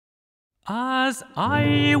As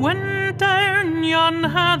I went down yon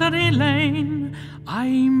heathery lane,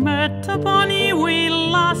 I met a bonny wee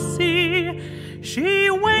lassie.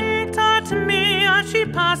 She winked at me as she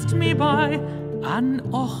passed me by, and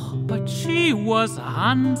oh, but she was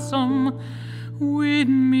handsome, with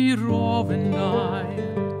me roving eye.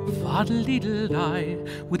 Faddle-diddle-die,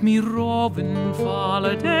 with me roving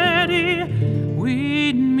fall-a-daddy,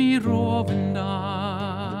 with me roving eye.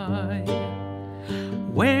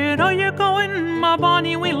 Where are you going, my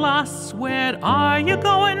bonny wee lass? Where are you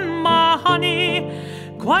going, my honey?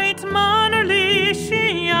 Quite mannerly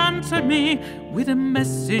she answered me, with a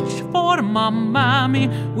message for my mammy,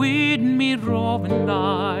 with me roving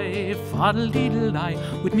eye. Faddle-diddle-die,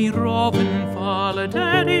 with me roving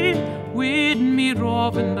fall-a-daddy, with me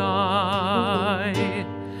roving eye.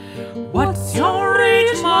 What's your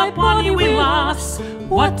age, my bonny wee lass?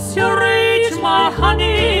 What's your age, my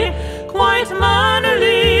honey? Quite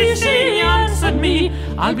mannerly she answered me,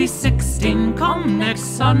 I'll be 16 come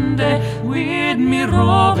next Sunday, with me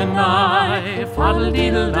roving eye.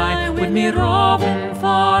 Faddle-diddle-die, with me roving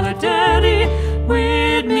fall-a-daddy,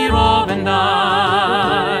 with me roving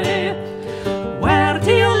eye. Where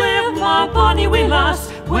do you live, my bonny wee lass?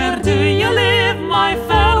 Where do you live, my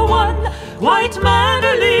fair one? Quite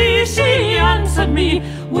mannerly she answered me,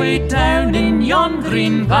 way down in yon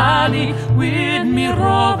green valley, with me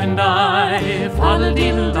roving eye.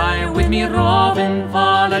 Faddle-diddle-die, with me roving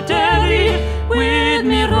fall-a-daddy, with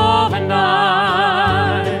me roving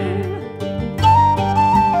eye.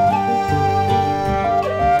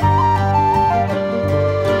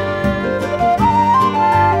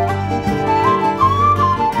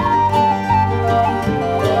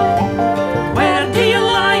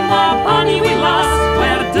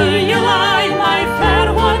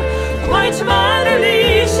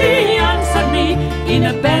 Mannerly she answered me, in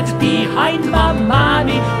a bed behind my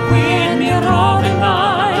mammy, with me roving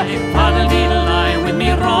eye. Faddle-diddle-die, with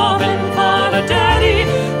me roving fall-a-daddy,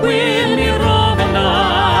 with me roving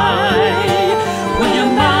eye. Will you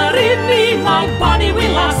marry me, my bonny wee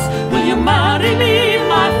lass? Will you marry me,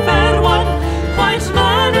 my fair one? Quite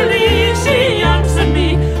mannerly she answered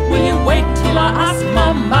me, will you wait till I ask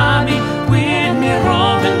my mammy, with me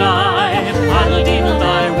roving eye.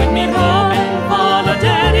 Faddle-diddle-die, with me roving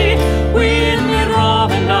fall-a-daddy, with me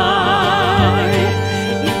roving eye.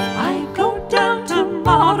 If I go down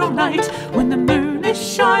tomorrow night, when the moon is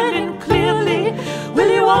shining clearly, will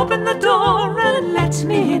you open the door and let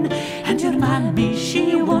me in? And your mammy,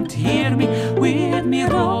 she won't hear me, with me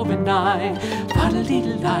roving eye.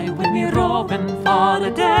 Faddle-diddle-die, with me roving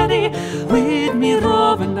fall-a-daddy, with me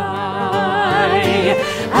roving eye.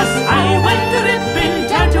 As I went ripping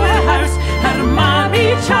down to her house, her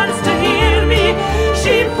mammy chanced to hear me.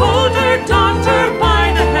 She pulled her daughter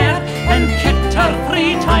by the hair and kicked her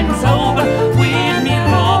 3 times over.